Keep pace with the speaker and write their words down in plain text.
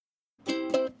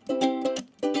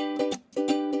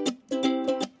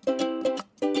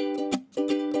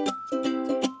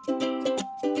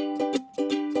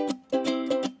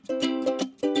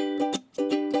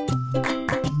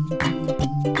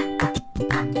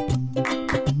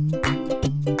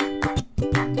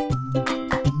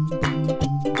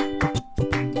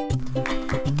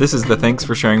This is the Thanks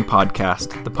for Sharing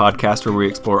podcast, the podcast where we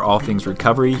explore all things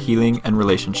recovery, healing, and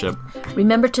relationship.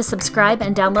 Remember to subscribe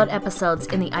and download episodes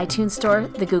in the iTunes Store,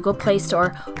 the Google Play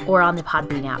Store, or on the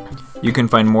Podbean app. You can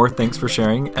find more Thanks for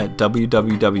Sharing at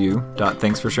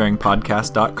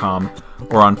www.thanksforsharingpodcast.com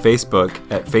or on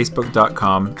Facebook at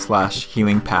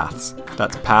facebook.com/healingpaths.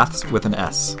 That's paths with an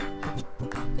S.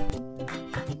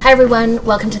 Hi everyone,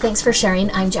 welcome to Thanks for Sharing.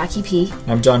 I'm Jackie P.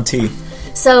 I'm John T.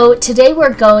 So today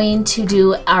we're going to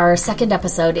do our second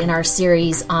episode in our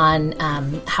series on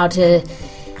how to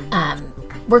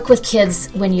work with kids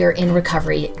when you're in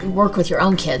recovery, work with your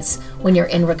own kids when you're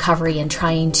in recovery and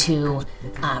trying to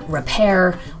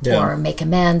repair or make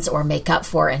amends or make up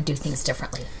for and do things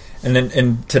differently. And then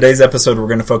in today's episode, we're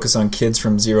going to focus on kids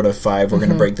from 0 to 5. We're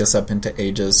going to break this up into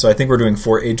ages. So I think we're doing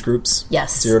 4 age groups.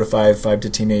 Yes. 0 to 5, 5 to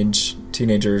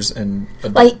teenagers, and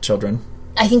adult children.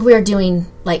 I think we're doing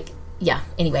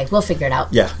anyway, we'll figure it out.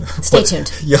 Yeah. Stay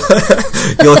tuned.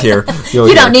 You'll hear.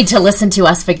 You don't need to listen to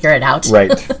us figure it out.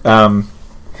 Right.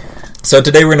 So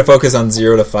today we're going to focus on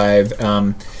 0 to 5.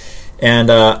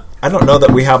 I don't know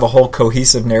that we have a whole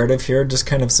cohesive narrative here, just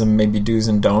kind of some maybe do's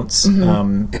and don'ts.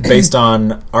 Based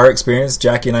on our experience,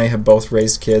 Jackie and I have both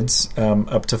raised kids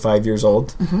up to 5 years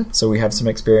old. So we have some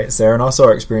experience there, and also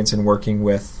our experience in working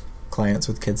with clients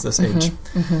with kids this age.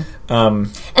 And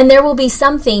there will be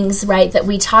some things, right, that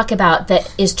we talk about that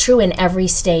is true in every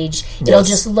stage. It'll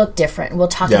just look different. We'll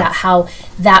talk about how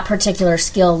that particular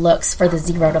skill looks for the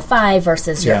 0 to 5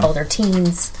 versus your older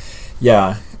teens.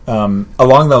 Yeah.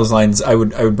 Along those lines, I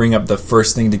would bring up the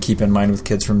first thing to keep in mind with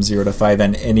kids from 0 to 5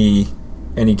 and any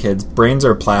kids. Brains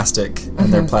are plastic,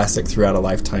 and they're plastic throughout a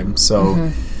lifetime.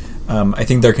 So I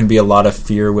think there can be a lot of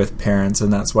fear with parents,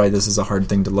 and that's why this is a hard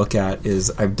thing to look at,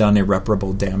 is I've done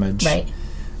irreparable damage. Right.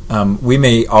 We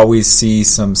may always see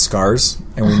some scars,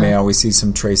 and we may always see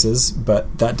some traces,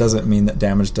 but that doesn't mean that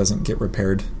damage doesn't get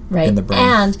repaired in the brain.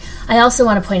 And I also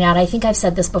want to point out, I think I've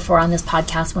said this before on this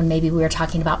podcast when maybe we were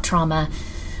talking about trauma,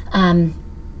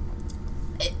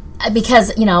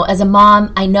 because, as a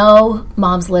mom, I know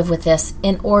moms live with this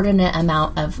inordinate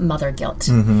amount of mother guilt.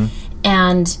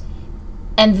 And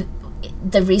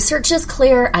the research is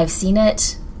clear. I've seen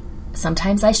it.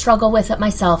 Sometimes I struggle with it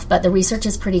myself, but the research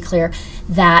is pretty clear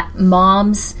that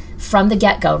moms from the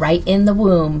get-go, right, in the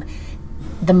womb,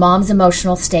 the mom's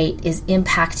emotional state is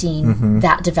impacting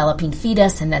that developing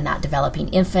fetus and then that developing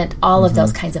infant, all of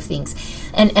those kinds of things.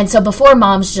 And so before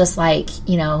moms just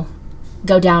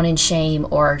go down in shame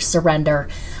or surrender,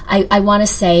 I want to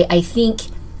say, I think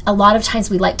a lot of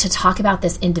times we like to talk about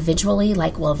this individually,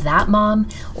 like, well, that mom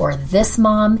or this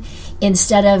mom,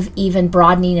 instead of even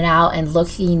broadening it out and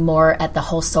looking more at the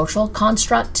whole social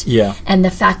construct and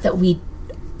the fact that we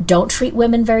don't treat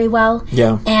women very well,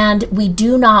 and we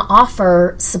do not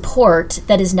offer support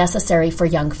that is necessary for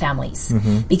young families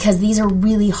because these are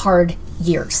really hard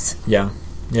years. Yeah,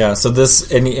 so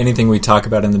this anything we talk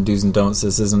about in the do's and don'ts,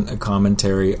 this isn't a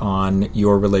commentary on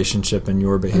your relationship and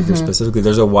your behavior specifically.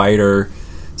 There's a wider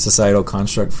societal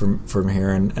construct from here,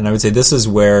 and I would say this is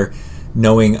where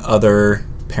knowing other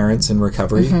parents in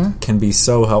recovery can be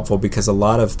so helpful, because a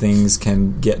lot of things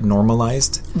can get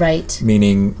normalized. Right.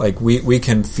 Meaning, we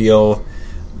can feel...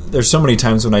 There's so many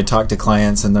times when I talk to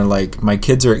clients and they're like, my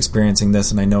kids are experiencing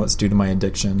this and I know it's due to my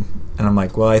addiction. And I'm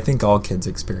like, well, I think all kids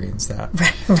experience that.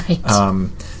 Right.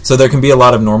 So there can be a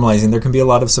lot of normalizing. There can be a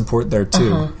lot of support there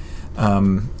too.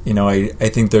 I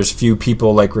think there's few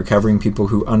people, like recovering people,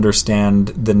 who understand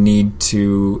the need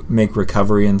to make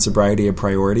recovery and sobriety a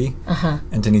priority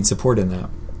and to need support in that.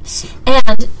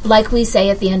 And like we say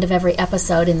at the end of every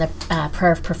episode in the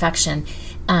Prayer of Perfection,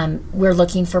 we're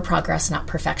looking for progress, not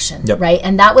perfection, right?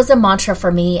 And that was a mantra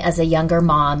for me as a younger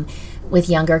mom with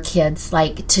younger kids,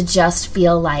 to just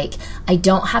feel like I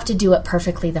don't have to do it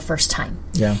perfectly the first time.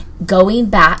 Yeah.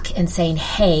 Going back and saying,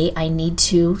 hey, I need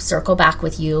to circle back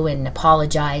with you and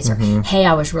apologize, or hey,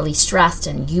 I was really stressed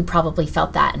and you probably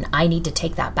felt that and I need to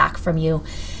take that back from you.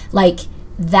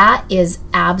 That is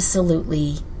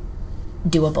absolutely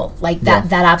doable.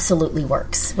 That absolutely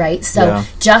works, right? So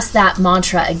just that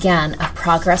mantra again of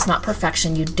progress, not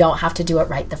perfection. You don't have to do it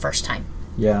right the first time.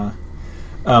 Yeah.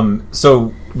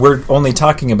 So we're only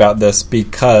talking about this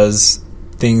because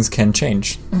things can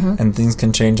change and things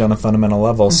can change on a fundamental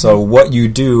level. So what you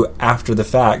do after the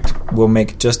fact will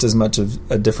make just as much of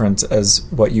a difference as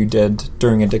what you did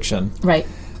during addiction. Right.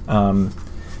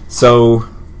 So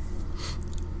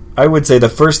I would say the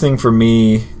first thing for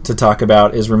me to talk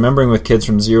about is remembering with kids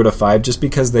from 0 to 5, just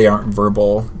because they aren't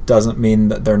verbal doesn't mean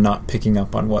that they're not picking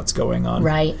up on what's going on.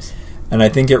 Right. And I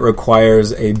think it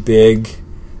requires a big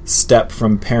step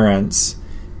from parents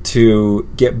to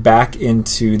get back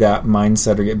into that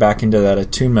mindset or get back into that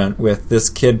attunement with this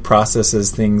kid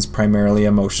processes things primarily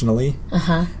emotionally.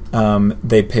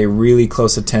 They pay really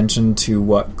close attention to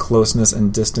what closeness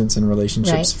and distance in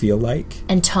relationships feel like.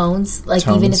 And tones. Like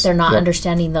even if they're not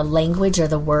understanding the language or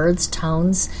the words,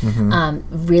 tones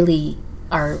really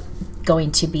are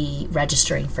going to be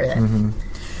registering for them.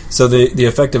 So the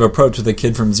effective approach with a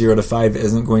kid from 0 to 5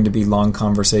 isn't going to be long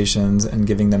conversations and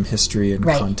giving them history and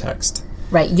context.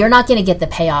 Right. You're not going to get the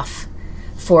payoff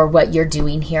for what you're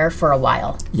doing here for a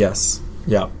while. Yes.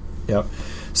 Yep.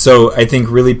 So I think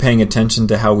really paying attention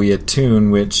to how we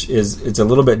attune, it's a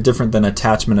little bit different than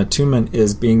attachment. Attunement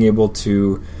is being able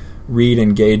to read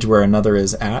and gauge where another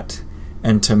is at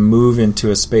and to move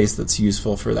into a space that's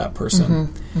useful for that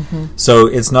person. So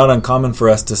it's not uncommon for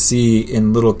us to see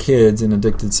in little kids in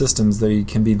addicted systems they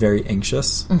can be very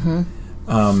anxious.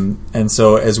 And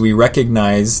so as we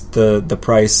recognize the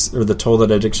price or the toll that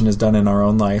addiction has done in our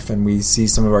own life, and we see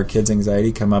some of our kids'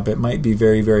 anxiety come up, it might be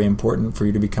very, very important for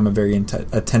you to become a very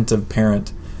attentive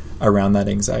parent around that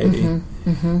anxiety.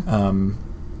 I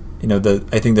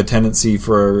think the tendency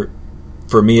for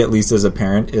me, at least as a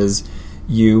parent, is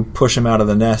you push them out of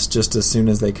the nest just as soon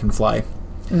as they can fly.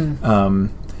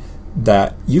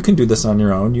 That you can do this on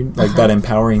your own. That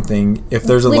empowering thing. If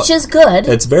there's which is good.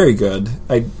 It's very good.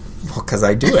 Because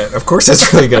I do it. Of course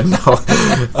it's really good. No.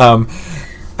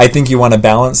 I think you want to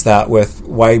balance that with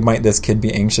why might this kid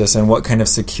be anxious and what kind of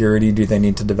security do they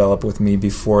need to develop with me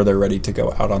before they're ready to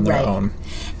go out on their own.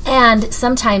 And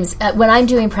sometimes when I'm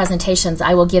doing presentations,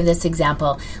 I will give this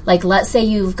example. Like, let's say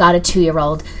you've got a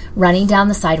 2-year-old running down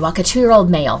the sidewalk, a 2-year-old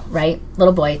male, right?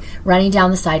 Little boy running down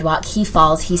the sidewalk. He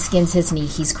falls, he skins his knee,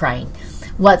 he's crying.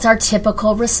 What's our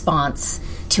typical response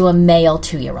to a male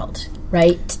 2-year-old,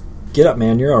 right? Get up,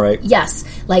 man, you're all right. Yes,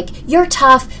 like, you're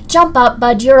tough, jump up,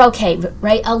 bud, you're okay,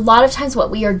 right? A lot of times what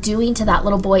we are doing to that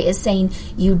little boy is saying,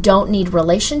 you don't need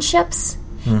relationships,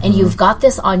 and you've got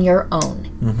this on your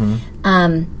own.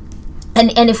 And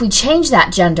if we change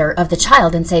that gender of the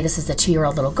child and say this is a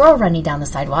 2-year-old little girl running down the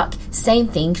sidewalk, same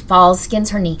thing, falls,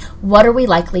 skins her knee, what are we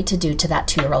likely to do to that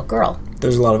 2-year-old girl?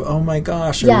 There's a lot of, oh my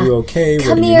gosh, are you okay?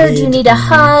 Come here, do you need a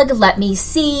hug? Let me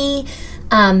see.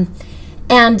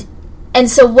 And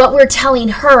so what we're telling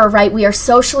her, right, we are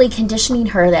socially conditioning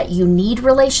her that you need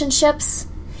relationships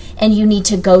and you need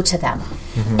to go to them.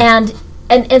 And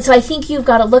so I think you've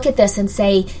got to look at this and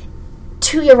say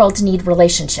 2-year-olds need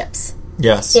relationships.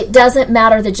 Yes. It doesn't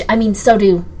matter. So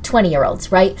do 20-year-olds,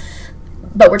 right?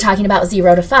 But we're talking about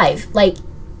 0 to 5. Like,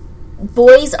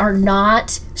 boys are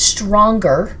not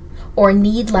stronger or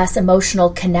need less emotional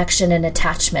connection and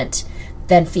attachment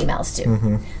than females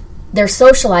do. They're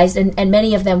socialized, and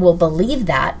many of them will believe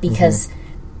that because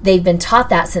they've been taught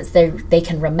that since they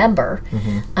can remember.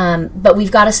 But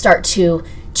we've got to start to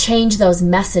change those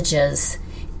messages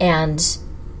and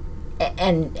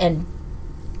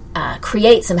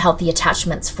create some healthy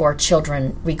attachments for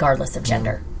children, regardless of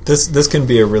gender. This can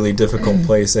be a really difficult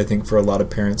place, I think, for a lot of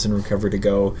parents in recovery to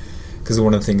go, because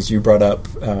one of the things you brought up,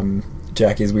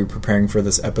 Jackie, as we were preparing for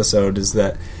this episode, is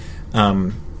that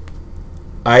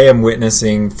I am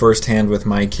witnessing firsthand with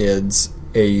my kids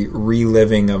a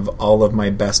reliving of all of my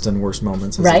best and worst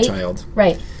moments as a child.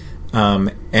 Right.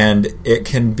 And it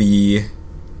can be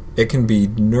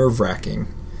nerve-wracking.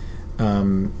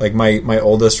 Like my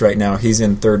oldest right now, he's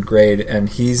in 3rd grade and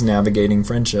he's navigating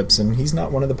friendships, and he's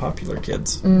not one of the popular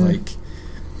kids. Like,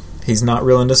 he's not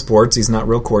real into sports, he's not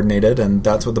real coordinated, and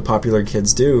that's what the popular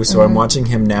kids do. So I'm watching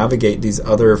him navigate these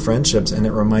other friendships, and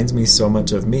it reminds me so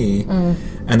much of me.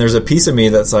 And there's a piece of me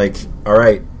that's like, all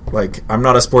right, like, I'm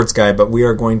not a sports guy, but we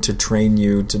are going to train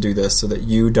you to do this so that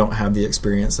you don't have the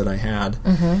experience that I had.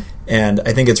 And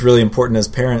I think it's really important as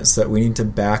parents that we need to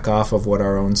back off of what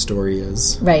our own story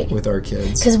is with our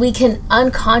kids. Because we can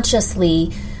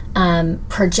unconsciously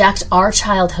project our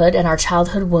childhood and our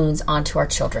childhood wounds onto our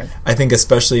children. I think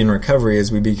especially in recovery,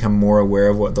 as we become more aware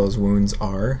of what those wounds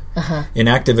are. In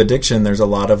active addiction, there's a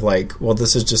lot of like, well,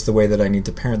 this is just the way that I need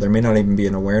to parent. There may not even be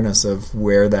an awareness of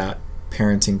where that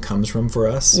parenting comes from for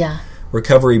us.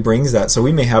 Recovery brings that. So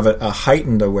we may have a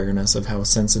heightened awareness of how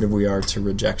sensitive we are to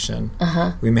rejection.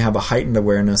 We may have a heightened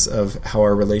awareness of how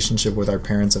our relationship with our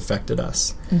parents affected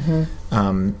us.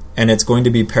 And it's going to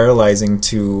be paralyzing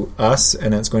to us,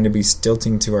 and it's going to be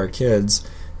stilting to our kids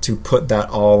to put that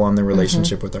all on the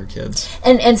relationship with our kids.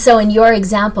 And so in your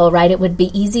example, right, it would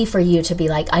be easy for you to be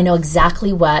like, I know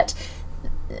exactly what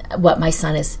my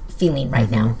son is feeling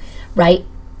right now, right?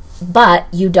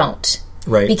 But you don't.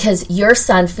 Right. Because your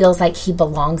son feels like he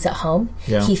belongs at home.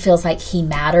 He feels like he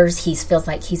matters. He feels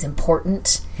like he's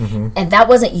important. And that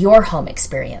wasn't your home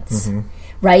experience.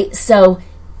 Right? So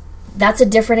that's a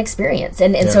different experience.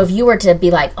 And so if you were to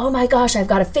be like, oh my gosh, I've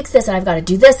got to fix this and I've got to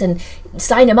do this and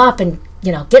sign him up and,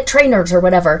 get trainers or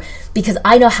whatever, because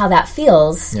I know how that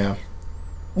feels. Yeah.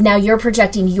 Now you're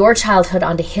projecting your childhood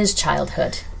onto his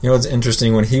childhood. It's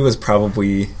interesting. When he was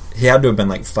he had to have been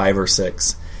like 5 or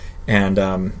 6.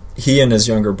 And he and his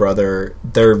younger brother,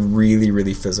 they're really,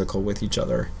 really physical with each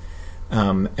other.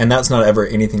 And that's not ever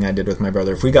anything I did with my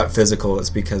brother. If we got physical, it's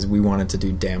because we wanted to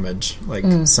do damage. Like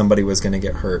somebody was going to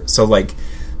get hurt. So like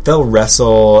they'll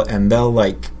wrestle and they'll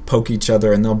like poke each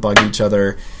other and they'll bug each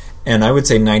other. And I would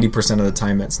say 90% of the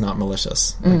time it's not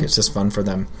malicious. Like it's just fun for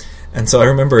them. And so I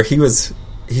remember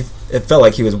it felt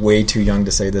like he was way too young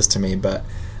to say this to me, but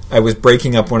I was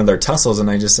breaking up one of their tussles and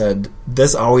I just said,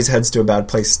 this always heads to a bad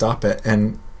place, stop it.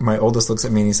 And my oldest looks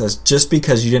at me and he says, just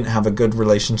because you didn't have a good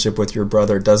relationship with your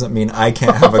brother doesn't mean I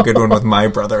can't have a good one with my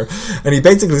brother. And he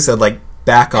basically said, like,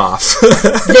 back off.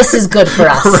 This is good for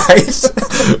us.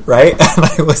 Right? And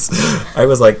I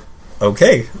was like,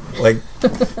 okay, like,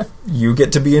 you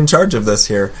get to be in charge of this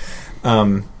here.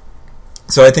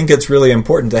 So I think it's really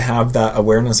important to have that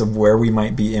awareness of where we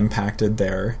might be impacted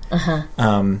there.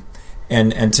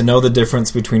 And to know the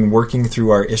difference between working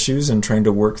through our issues and trying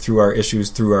to work through our issues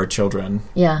through our children.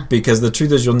 Yeah. Because the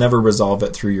truth is you'll never resolve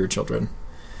it through your children.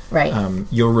 Right.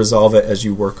 You'll resolve it as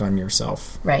you work on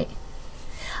yourself. Right.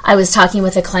 I was talking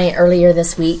with a client earlier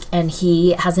this week, and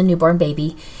he has a newborn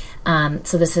baby.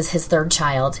 So this is his 3rd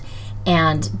child.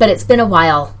 But it's been a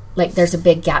while. Like, there's a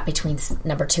big gap between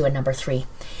number 2 and number 3.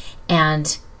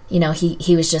 And,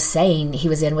 he was just saying, he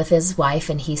was in with his wife,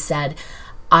 and he said,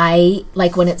 I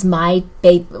like when it's my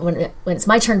when it's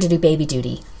my turn to do baby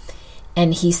duty.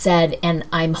 And he said, and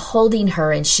I'm holding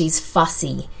her and she's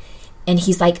fussy. And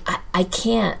he's like, I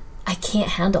can't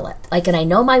handle it. Like, and I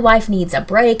know my wife needs a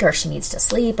break or she needs to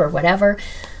sleep or whatever.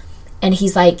 And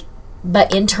he's like,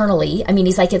 but internally,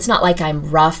 he's like, it's not like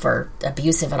I'm rough or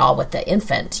abusive at all with the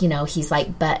infant. He's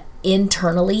like, but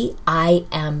internally I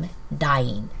am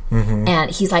dying. And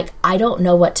he's like, I don't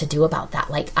know what to do about that.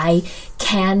 Like, I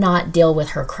cannot deal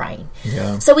with her crying.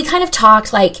 Yeah. So we kind of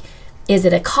talked, like, is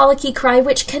it a colicky cry,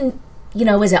 which can,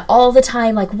 is it all the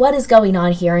time? Like, what is going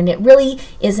on here? And it really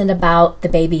isn't about the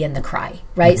baby and the cry,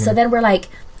 right? So then we're like,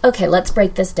 okay, let's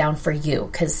break this down for you.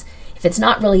 Because if it's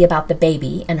not really about the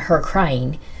baby and her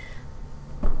crying,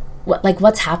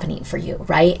 what's happening for you,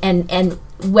 right? And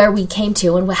where we came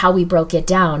to and how we broke it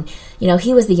down,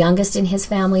 he was the youngest in his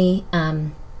family,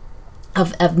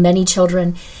 of many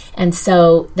children, and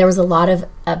so there was a lot of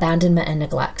abandonment and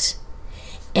neglect,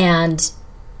 and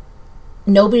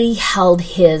nobody held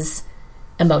his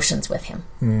emotions with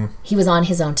him. He was on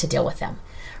his own to deal with them,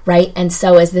 right? And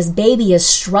so as this baby is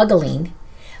struggling,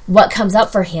 what comes up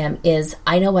for him is,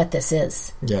 I know what this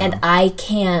is, and I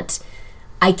can't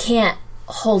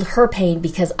hold her pain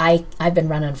because I've been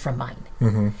running from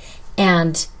mine.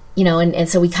 And and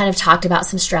so we kind of talked about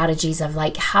some strategies of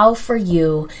like, how for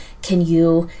you can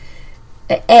you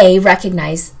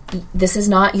recognize this is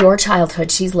not your childhood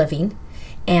she's living,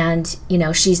 and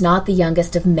she's not the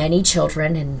youngest of many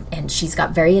children, and she's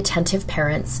got very attentive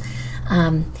parents,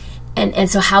 and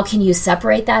so how can you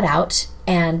separate that out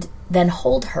and then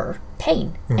hold her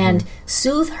pain and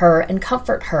soothe her and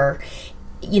comfort her,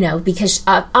 because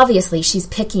obviously she's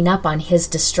picking up on his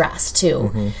distress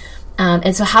too.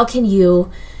 And so how can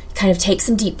you kind of take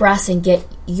some deep breaths and get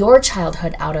your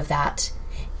childhood out of that,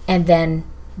 and then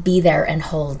be there and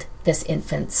hold this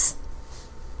infant's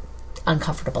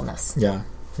uncomfortableness. Yeah.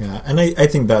 And I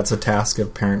think that's a task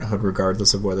of parenthood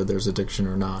regardless of whether there's addiction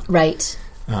or not. Right.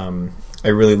 I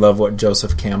really love what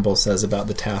Joseph Campbell says about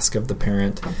the task of the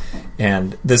parent,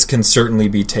 and this can certainly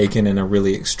be taken in a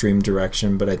really extreme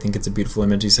direction, but I think it's a beautiful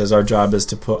image. He says our job is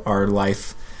to put our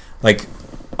life, like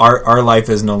our life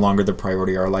is no longer the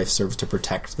priority. Our life serves to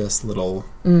protect this little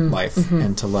life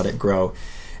and to let it grow.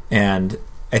 And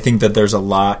I think that there's a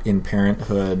lot in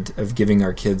parenthood of giving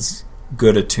our kids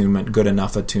good attunement, good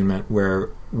enough attunement, where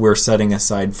we're setting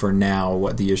aside for now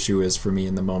what the issue is for me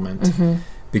in the moment,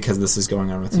 because this is going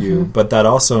on with you. But that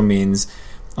also means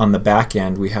on the back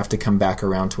end, we have to come back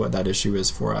around to what that issue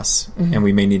is for us. And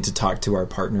we may need to talk to our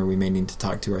partner. We may need to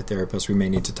talk to our therapist. We may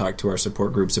need to talk to our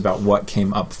support groups about what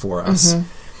came up for us.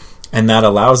 And that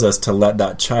allows us to let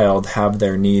that child have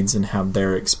their needs and have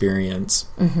their experience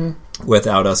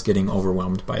without us getting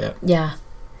overwhelmed by it. Yeah.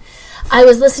 I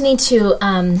was listening to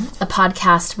a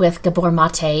podcast with Gabor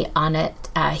Mate on it.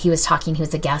 He was talking, he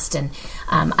was a guest, and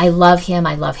I love him.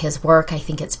 I love his work. I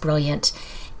think it's brilliant.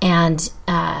 And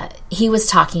he was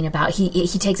talking about, he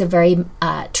takes a very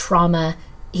trauma,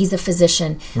 he's a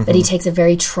physician, but he takes a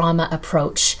very trauma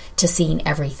approach to seeing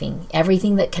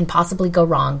everything that can possibly go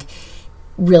wrong.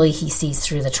 really he sees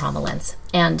through the trauma lens.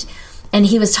 And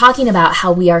he was talking about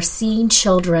how we are seeing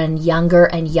children younger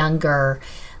and younger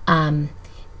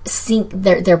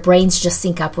their brains just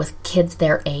sync up with kids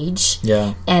their age.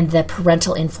 Yeah. And the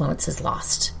parental influence is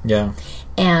lost. Yeah.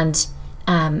 And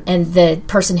the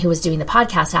person who was doing the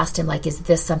podcast asked him, like, is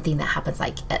this something that happens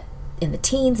like in the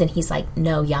teens? And he's like,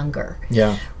 no, younger.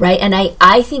 Yeah. Right. And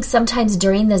I think sometimes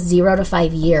during the 0 to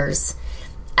 5 years,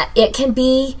 it can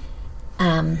be,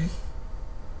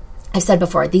 I've said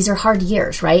before, these are hard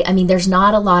years, right? I mean, there's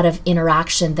not a lot of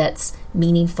interaction that's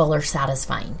meaningful or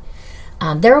satisfying.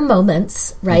 There are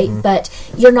moments, right? Mm-hmm. But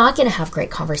you're not going to have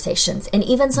great conversations. And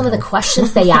even some of the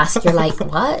questions they ask, you're like,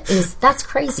 that's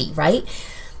crazy, right?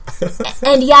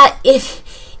 And yet,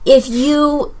 if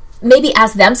you maybe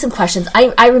ask them some questions,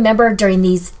 I remember during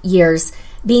these years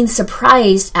being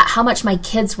surprised at how much my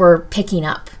kids were picking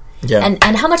up. Yeah.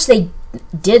 And how much they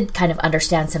did kind of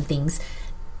understand some things.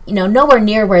 You know, nowhere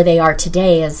near where they are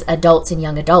today as adults and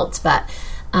young adults, but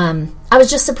I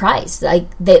was just surprised. Like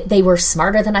they were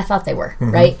smarter than I thought they were,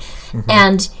 mm-hmm. right?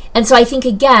 Mm-hmm. And so I think,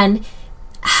 again,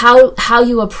 how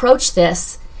you approach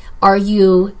this, are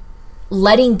you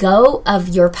letting go of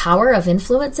your power of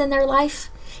influence in their life?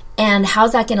 And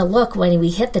how's that going to look when we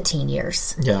hit the teen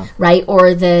years? Yeah. Right?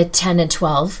 Or the 10 and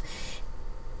 12?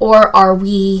 Or are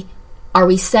we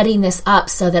setting this up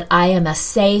so that I am a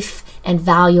safe and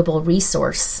valuable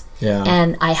resource,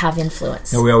 and I have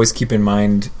influence? We always keep in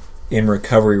mind, in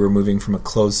recovery, we're moving from a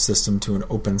closed system to an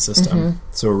open system. Mm-hmm.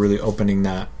 So we're really opening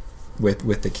that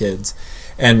with the kids.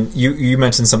 And you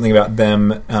mentioned something about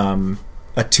them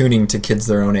attuning to kids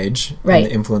their own age, right? And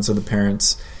the influence of the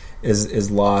parents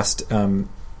is lost.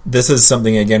 This is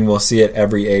something, again, we'll see at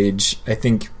every age. I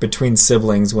think between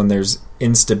siblings, when there's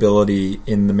instability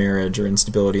in the marriage or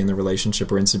instability in the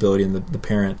relationship or instability in the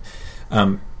parent,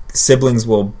 siblings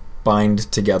will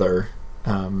bind together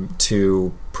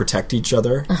to protect each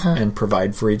other and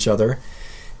provide for each other.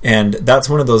 And that's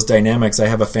one of those dynamics. I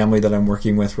have a family that I'm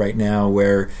working with right now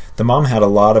where the mom had a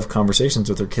lot of conversations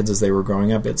with her kids as they were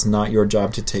growing up. It's not your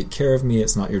job to take care of me.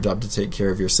 It's not your job to take care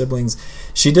of your siblings.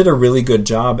 She did a really good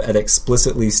job at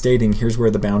explicitly stating, here's where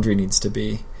the boundary needs to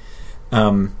be.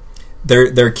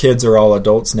 Their kids are all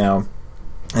adults now,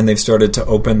 and they've started to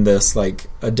open this, like,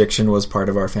 addiction was part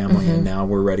of our family, and now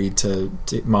we're ready to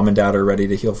mom and dad are ready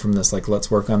to heal from this. Like, let's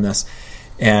work on this.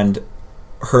 And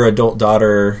her adult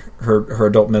daughter, her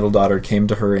adult middle daughter, came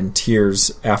to her in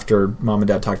tears after mom and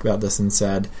dad talked about this and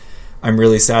said, I'm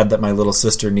really sad that my little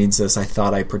sister needs this. I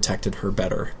thought I protected her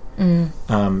better.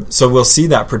 So we'll see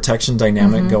that protection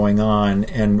dynamic going on.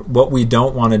 And what we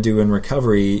don't want to do in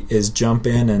recovery is jump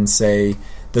in and say,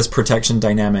 this protection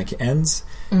dynamic ends.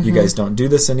 You guys don't do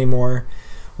this anymore.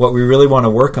 What we really want to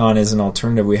work on is an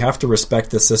alternative. We have to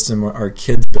respect the system our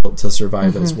kids built to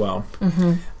survive as well.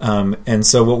 And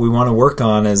so what we want to work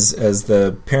on as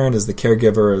the parent, as the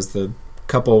caregiver, as the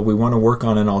couple, we want to work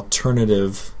on an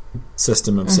alternative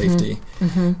system of safety.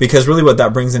 Because really what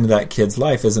that brings into that kid's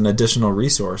life is an additional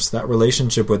resource. That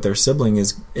relationship with their sibling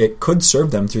it could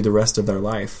serve them through the rest of their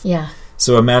life. Yeah.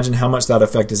 So imagine how much that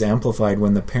effect is amplified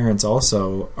when the parents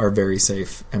also are very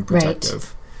safe and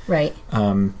protective. Right.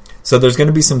 So there's going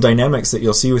to be some dynamics that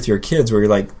you'll see with your kids where you're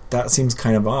like, that seems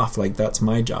kind of off. Like, that's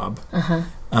my job.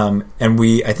 And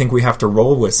I think we have to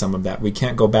roll with some of that. We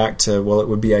can't go back to, well, it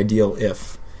would be ideal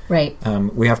if. Right.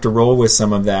 We have to roll with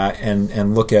some of that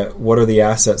and look at what are the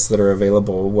assets that are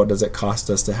available. What does it cost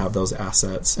us to have those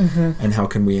assets? And how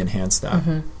can we enhance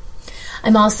that?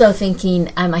 I'm also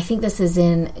thinking, I think this is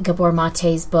in Gabor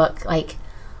Mate's book, like,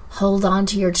 Hold On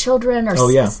to Your Children, or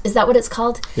is that what it's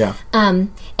called? Yeah. And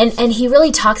he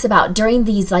really talks about during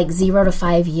these, like, 0 to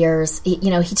 5 years,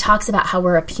 he talks about how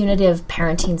we're a punitive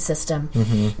parenting system.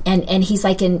 And he's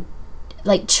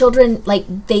like, children, like,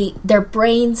 their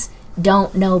brains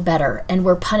don't know better, and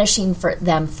we're punishing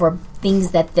them for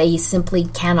things that they simply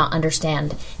cannot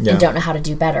understand and don't know how to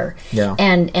do better.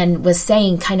 And was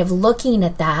saying, kind of looking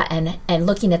at that and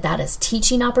looking at that as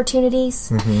teaching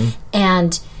opportunities,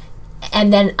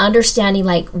 and then understanding,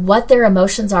 like, what their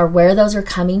emotions are, where those are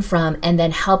coming from, and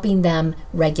then helping them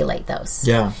regulate those.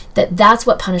 That's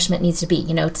what punishment needs to be.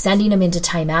 Sending them into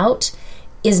timeout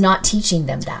is not teaching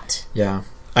them that.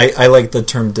 I like the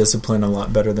term discipline a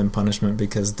lot better than punishment,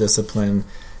 because discipline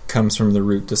comes from the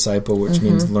root disciple, which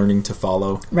means learning to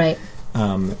follow. Right.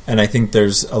 And I think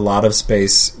there's a lot of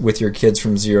space with your kids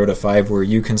from 0 to 5 where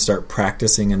you can start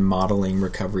practicing and modeling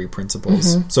recovery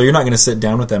principles. So you're not going to sit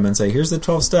down with them and say, here's the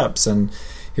 12 steps and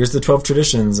here's the 12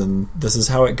 traditions and this is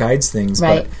how it guides things.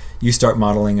 Right. But you start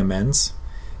modeling amends.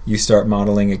 You start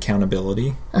modeling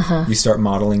accountability. You start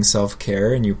modeling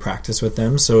self-care, and you practice with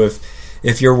them. So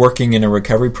if you're working in a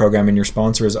recovery program and your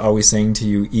sponsor is always saying to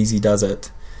you, easy does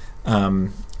it,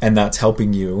 and that's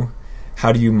helping you,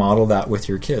 how do you model that with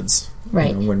your kids?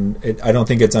 Right. I don't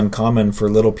think it's uncommon for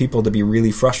little people to be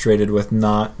really frustrated with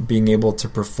not being able to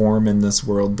perform in this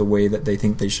world the way that they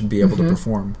think they should be able to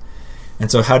perform.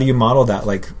 And so how do you model that?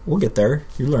 Like, we'll get there.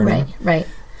 You're learning. Right.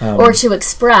 Or to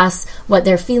express what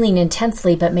they're feeling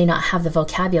intensely but may not have the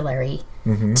vocabulary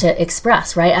to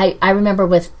express, right? I remember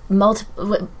with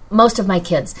most of my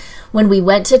kids, when we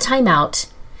went to timeout,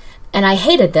 and I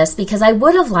hated this because I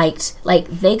would have liked, like,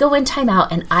 they go in timeout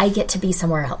and I get to be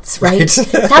somewhere else, right?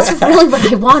 That's really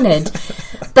what I wanted.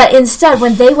 But instead,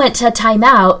 when they went to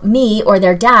timeout, me or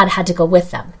their dad had to go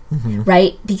with them,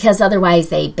 right? Because otherwise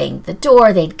they banged the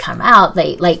door, they'd come out,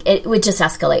 it would just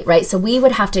escalate, right? So we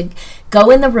would have to go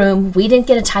in the room. We didn't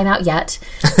get a timeout yet.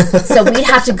 So we'd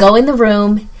have to go in the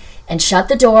room and shut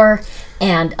the door.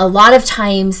 And a lot of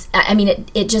times, I mean,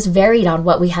 it just varied on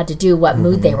what we had to do, what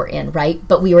mood they were in, right?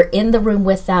 But we were in the room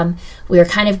with them. We were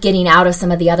kind of getting out of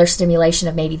some of the other stimulation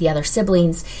of maybe the other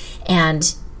siblings.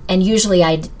 And usually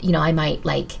I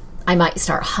might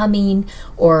start humming,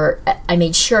 or I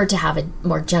made sure to have a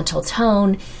more gentle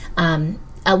tone.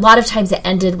 A lot of times it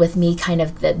ended with me kind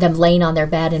of them laying on their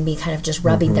bed and me kind of just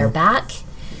rubbing their back,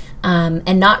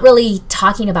 and not really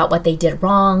talking about what they did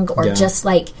wrong, or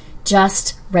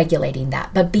just regulating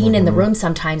that, but being in the room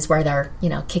sometimes where they're,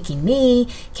 kicking me,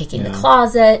 kicking the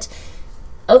closet.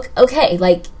 Okay,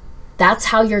 like, that's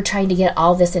how you're trying to get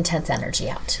all this intense energy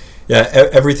out. Yeah,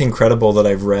 everything credible that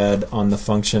I've read on the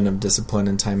function of discipline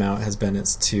and timeout has been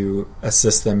it's to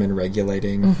assist them in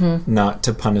regulating, not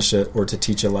to punish it or to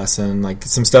teach a lesson. Like,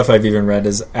 some stuff I've even read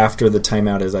is after the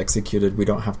timeout is executed, we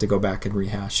don't have to go back and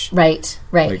rehash. Right.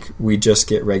 Like, we just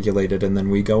get regulated and then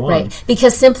we go on. Right,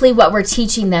 because simply what we're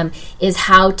teaching them is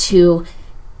how to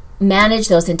manage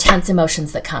those intense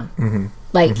emotions that come.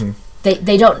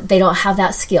 They don't have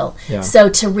that skill. Yeah. So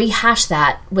to rehash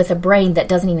that with a brain that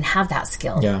doesn't even have that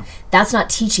skill, that's not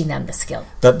teaching them the skill.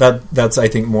 That's I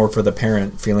think more for the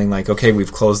parent feeling like, okay,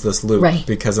 we've closed this loop. Right.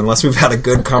 Because unless we've had a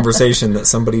good conversation that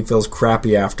somebody feels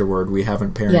crappy afterward, we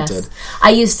haven't parented. Yes.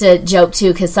 I used to joke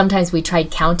too, because sometimes we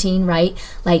tried counting, right?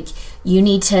 Like, you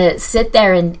need to sit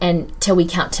there and till we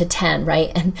count to 10,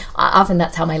 right? And often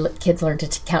that's how my kids learn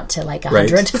to count to like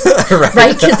 100,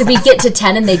 right? Because we get to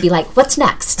 10 and they'd be like, "What's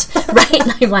next?" Right?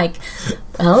 And I'm like,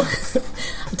 "Well,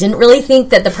 I didn't really think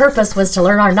that the purpose was to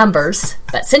learn our numbers,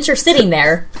 but since you're sitting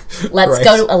there, let's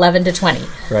go to 11 to 20."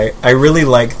 Right. I really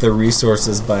like the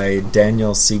resources by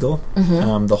Daniel Siegel,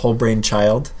 The Whole Brain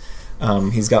Child.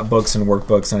 He's got books and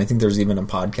workbooks, and I think there's even a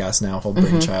podcast now, Whole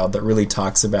Brain Child, that really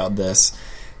talks about this.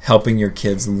 Helping your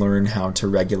kids learn how to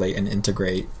regulate and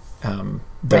integrate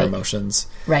their emotions.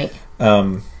 Right.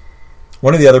 One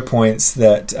of the other points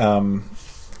that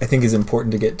I think is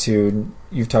important to get to, and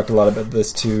you've talked a lot about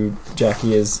this too,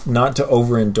 Jackie, is not to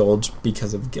overindulge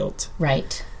because of guilt.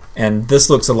 Right. And this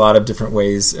looks a lot of different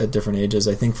ways at different ages.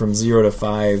 I think from 0 to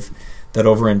 5, that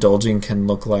overindulging can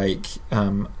look like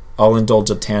I'll indulge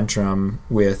a tantrum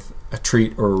with a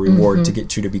treat or a reward to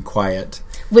get you to be quiet.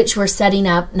 Which we're setting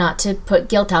up, not to put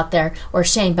guilt out there or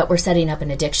shame, but we're setting up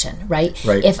an addiction, right?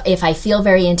 Right. If I feel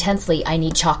very intensely, I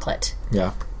need chocolate.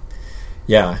 Yeah.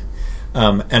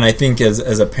 And I think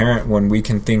as a parent, when we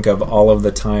can think of all of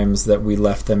the times that we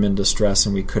left them in distress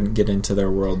and we couldn't get into their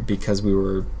world because we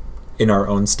were in our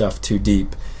own stuff too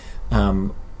deep,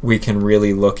 we can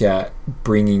really look at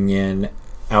bringing in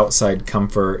outside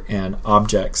comfort and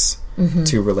objects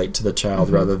to relate to the child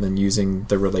rather than using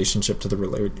the relationship to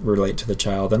relate to the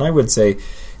child. And I would say,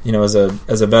 as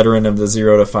a veteran of the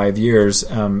 0 to 5 years,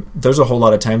 there's a whole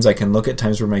lot of times I can look at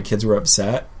times where my kids were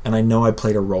upset and I know I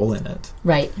played a role in it.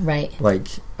 Right. Like,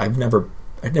 I'd never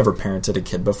parented a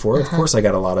kid before. Of course I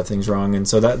got a lot of things wrong. And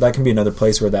so that can be another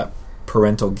place where that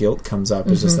parental guilt comes up,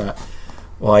 is just that,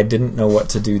 well, I didn't know what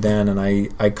to do then, and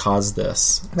I caused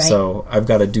this. Right. So I've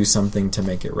got to do something to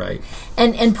make it right.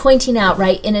 And pointing out,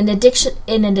 right, in an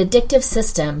addictive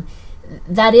system,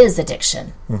 that is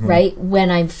addiction, right?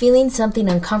 When I'm feeling something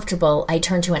uncomfortable, I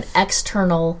turn to an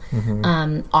external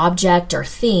object or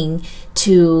thing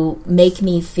to make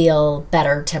me feel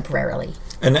better temporarily.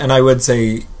 And I would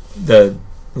say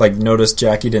notice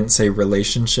Jackie didn't say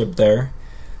relationship there.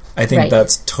 I think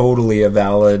that's totally a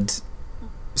valid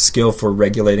skill for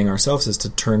regulating ourselves, is to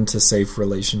turn to safe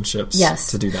relationships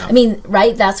to do that. I mean,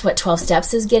 right? That's what 12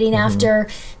 Steps is getting after.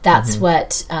 That's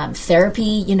what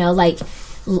therapy,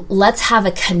 let's have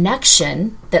a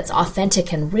connection that's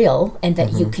authentic and real, and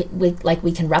that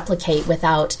we can replicate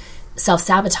without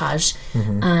self-sabotage,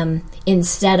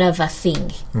 instead of a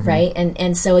thing, right?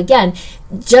 And so again,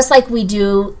 just like we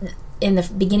do in the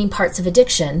beginning parts of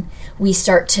addiction, we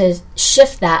start to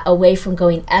shift that away from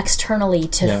going externally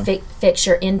to fix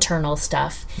your internal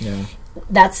stuff. Yeah.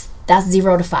 That's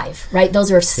 0 to 5, right?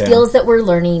 Those are skills that we're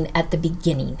learning at the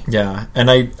beginning. Yeah.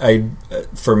 And I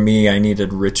for me, I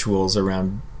needed rituals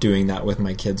around doing that with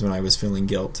my kids when I was feeling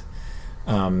guilt.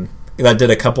 That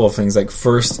did a couple of things. Like,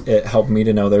 first, it helped me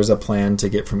to know there's a plan to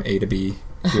get from A to B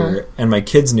here. And my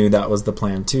kids knew that was the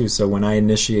plan too. So when I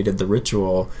initiated the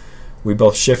ritual, we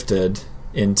both shifted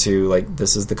into, like,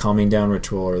 this is the calming down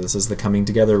ritual, or this is the coming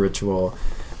together ritual,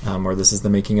 or this is the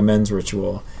making amends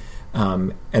ritual.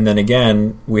 And then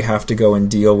again, we have to go and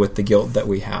deal with the guilt that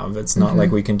we have. It's not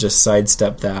like we can just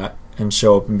sidestep that and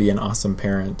show up and be an awesome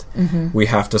parent. We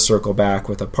have to circle back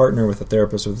with a partner, with a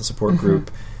therapist, with a support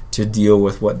group to deal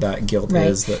with what that guilt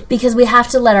is. Because we have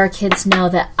to let our kids know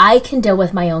that I can deal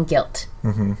with my own guilt.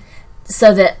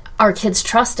 So that our kids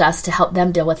trust us to help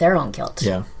them deal with their own guilt.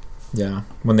 Yeah. Yeah.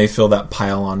 When they feel that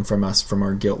pile on from us, from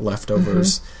our guilt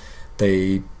leftovers,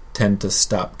 they tend to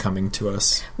stop coming to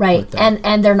us. Right.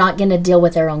 And they're not going to deal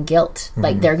with their own guilt.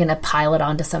 Like, they're going to pile it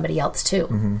onto somebody else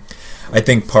too. I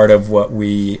think part of what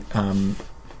we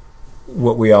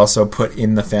also put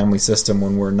in the family system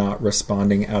when we're not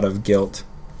responding out of guilt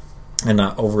and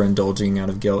not overindulging out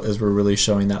of guilt is we're really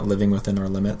showing that living within our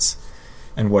limits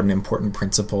and what an important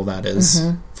principle that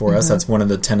is for us. That's one of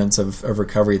the tenets of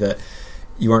recovery, that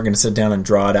you aren't going to sit down and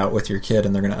draw it out with your kid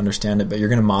and they're going to understand it, but you're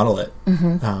going to model it.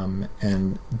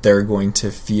 And they're going to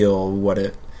feel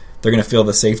they're going to feel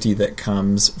the safety that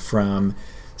comes from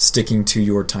sticking to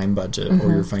your time budget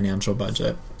or your financial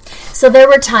budget. So there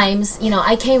were times,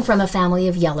 I came from a family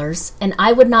of yellers, and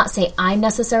I would not say I'm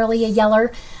necessarily a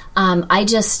yeller. I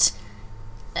just,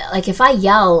 like, if I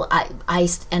yell, I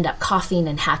end up coughing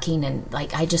and hacking, and,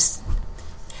 like, I just,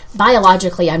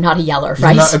 biologically, I'm not a yeller,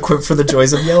 right? You're not equipped for the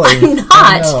joys of yelling.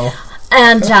 I'm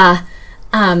not.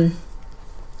 And,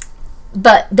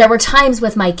 but there were times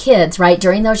with my kids, right,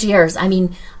 during those years. I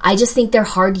mean, I just think they're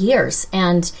hard years.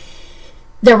 And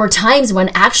there were times when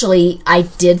actually I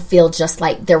did feel just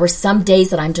like, there were some days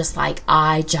that I'm just like,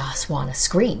 I just want to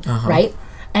scream, right?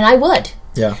 And I would.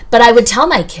 Yeah. But I would tell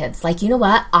my kids, like, you know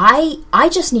what? I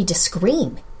just need to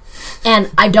scream. And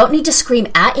I don't need to scream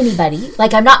at anybody.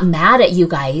 Like, I'm not mad at you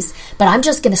guys, but I'm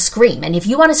just going to scream. And if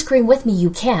you want to scream with me, you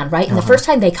can, right? And the first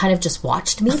time they kind of just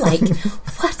watched me like,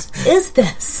 what is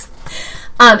this?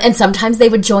 And sometimes they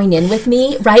would join in with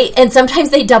me, right? And sometimes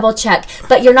they double check.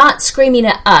 But you're not screaming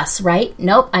at us, right?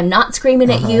 Nope, I'm not screaming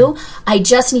at you. I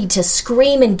just need to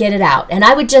scream and get it out. And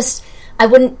I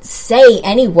wouldn't say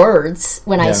any words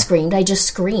when I screamed. I just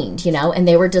screamed, and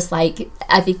they were just like,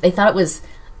 I think they thought it was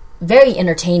very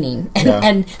entertaining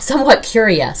and somewhat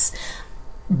curious.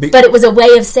 But it was a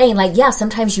way of saying, like,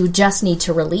 sometimes you just need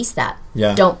to release that.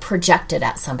 Yeah. Don't project it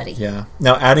at somebody. Yeah.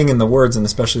 Now, adding in the words, and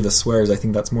especially the swears, I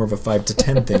think that's more of a 5 to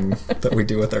 10 thing that we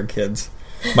do with our kids.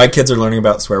 My kids are learning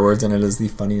about swear words, and it is the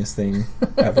funniest thing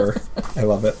ever. I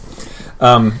love it.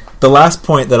 The last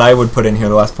point that I would put in here,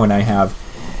 the last point I have,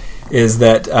 is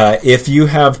that if you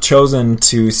have chosen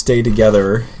to stay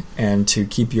together and to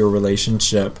keep your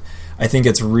relationship, I think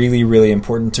it's really, really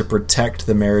important to protect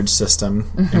the marriage system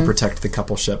and protect the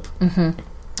coupleship.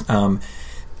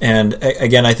 And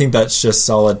again, I think that's just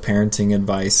solid parenting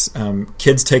advice.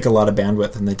 Kids take a lot of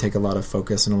bandwidth, and they take a lot of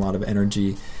focus and a lot of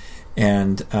energy.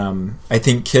 And I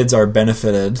think kids are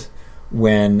benefited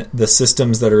when the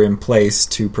systems that are in place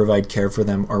to provide care for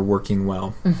them are working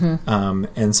well.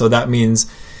 And so that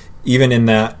means, even in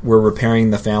that we're repairing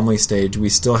the family stage, we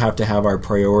still have to have our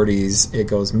priorities. It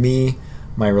goes me,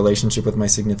 my relationship with my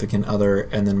significant other,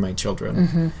 and then my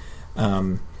children.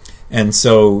 And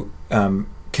so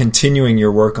continuing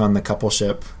your work on the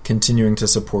coupleship, continuing to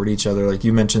support each other, like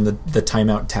you mentioned, the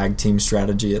timeout tag team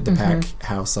strategy at the Pack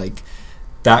House, like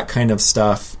that kind of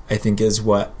stuff, I think, is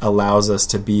what allows us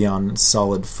to be on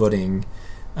solid footing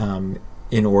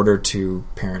in order to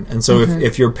parent. And so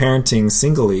if you're parenting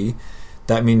singly,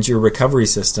 that means your recovery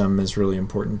system is really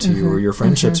important to you, or your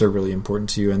friendships are really important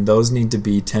to you, and those need to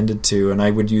be tended to. And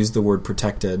I would use the word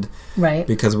protected, right?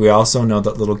 Because we also know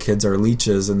that little kids are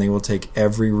leeches, and they will take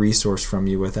every resource from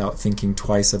you without thinking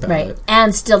twice about it,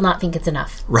 and still not think it's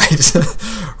enough, right?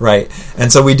 Right. And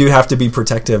so we do have to be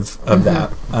protective of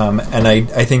that, and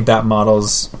I think that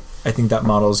models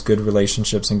good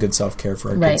relationships and good self-care for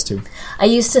our kids too. I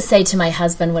used to say to my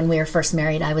husband when we were first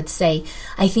married, I would say,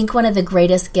 I think one of the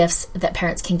greatest gifts that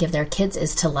parents can give their kids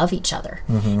is to love each other.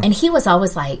 And he was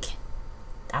always like,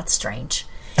 that's strange.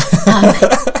 And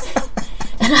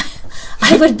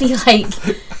I would be like,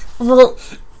 well,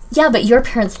 yeah, but your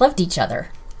parents loved each other.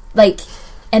 Like,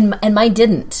 and mine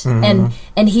didn't.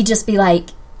 And he'd just be like,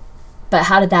 but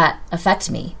how did that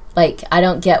affect me? Like, I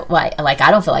don't get why, like,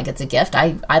 I don't feel like it's a gift.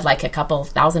 I'd like a couple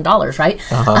 $1,000, right?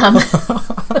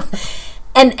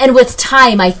 And with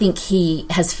time, I think he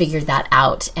has figured that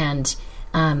out. And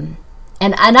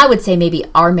I would say maybe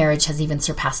our marriage has even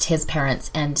surpassed his parents,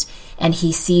 and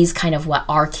he sees kind of what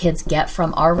our kids get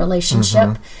from our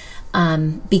relationship,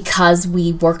 because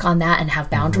we work on that and have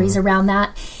boundaries around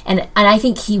that. And I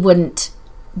think he wouldn't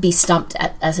be stumped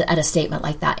at a statement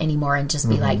like that anymore, and just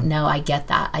be like, no, I get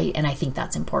that. And I think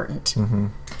that's important. You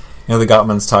know, the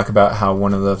Gottmans talk about how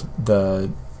one of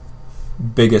the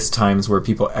biggest times where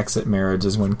people exit marriage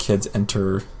is when kids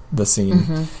enter the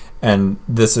scene. And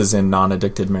this is in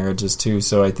non-addicted marriages too.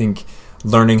 So I think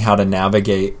learning how to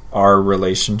navigate our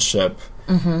relationship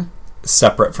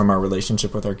separate from our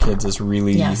relationship with our kids is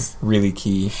really, really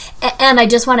key. And I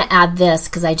just want to add this,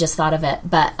 because I just thought of it,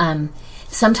 but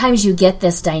sometimes you get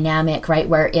this dynamic, right,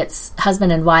 where it's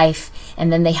husband and wife,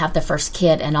 and then they have the first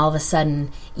kid, and all of a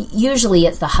sudden, usually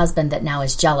it's the husband that now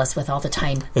is jealous with all the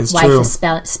time wife is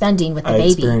spending with the baby. I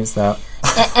experienced that.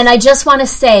 And I just want to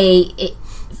say,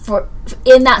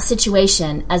 in that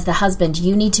situation, as the husband,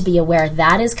 you need to be aware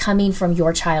that is coming from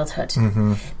your childhood,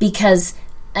 because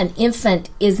an infant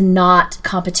is not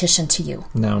competition to you.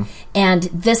 No. And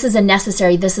this is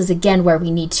again where we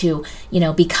need to,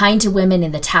 be kind to women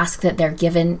in the task that they're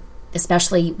given,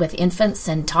 especially with infants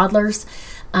and toddlers,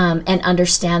 and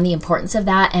understand the importance of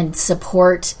that and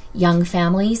support young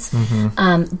families.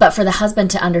 But for the husband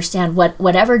to understand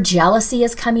whatever jealousy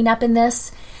is coming up in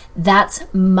this, that's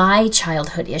my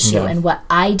childhood issue and what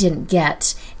I didn't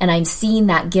get. And I'm seeing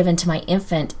that given to my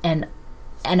infant, and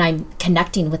I'm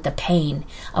connecting with the pain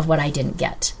of what I didn't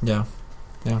get. Yeah.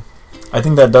 I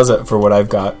think that does it for what I've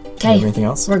got. Okay. Anything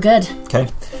else? We're good. Okay.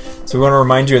 So we want to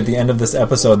remind you at the end of this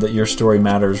episode that your story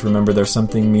matters. Remember, there's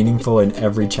something meaningful in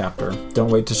every chapter. Don't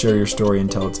wait to share your story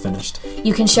until it's finished.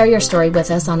 You can share your story with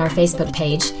us on our Facebook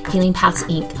page, Healing Paths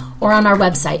Inc., or on our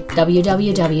website,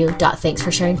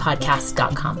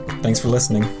 www.thanksforsharingpodcast.com. Thanks for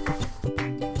listening.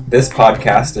 This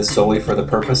podcast is solely for the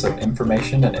purpose of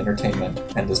information and entertainment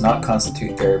and does not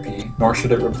constitute therapy, nor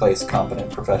should it replace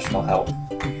competent professional help.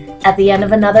 At the end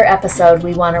of another episode,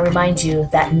 we want to remind you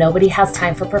that nobody has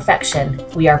time for perfection.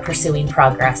 We are pursuing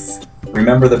progress.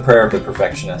 Remember the prayer of the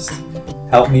perfectionist.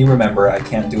 Help me remember I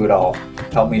can't do it all.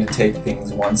 Help me to take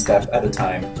things one step at a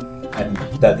time, and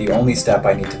that the only step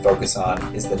I need to focus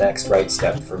on is the next right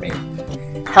step for me.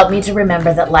 Help me to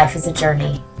remember that life is a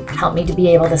journey. Help me to be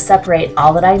able to separate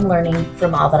all that I'm learning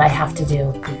from all that I have to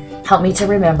do. Help me to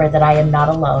remember that I am not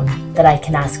alone, that I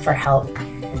can ask for help.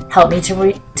 Help me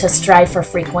to strive for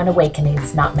frequent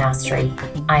awakenings, not mastery.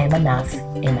 I am enough.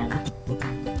 Amen.